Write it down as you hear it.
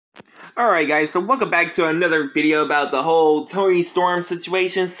Alright guys, so welcome back to another video about the whole Toni Storm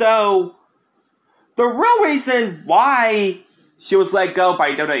situation. So, the real reason why she was let go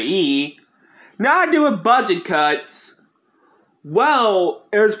by WWE, not doing budget cuts, well,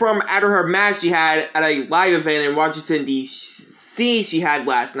 it was from after her match she had at a live event in Washington DC she had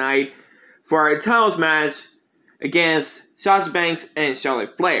last night for a titles match against Sasha Banks and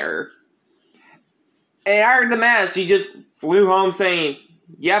Charlotte Flair. And after the match, she just flew home saying,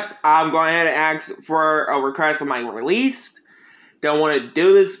 "Yep, I'm going ahead and ask for a request of my release. Don't want to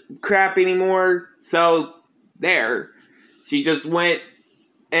do this crap anymore." So, there. She just went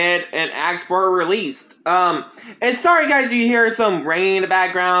and asked for her release. And sorry guys, you hear some raining in the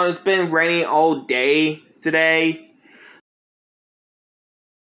background. It's been raining all day today.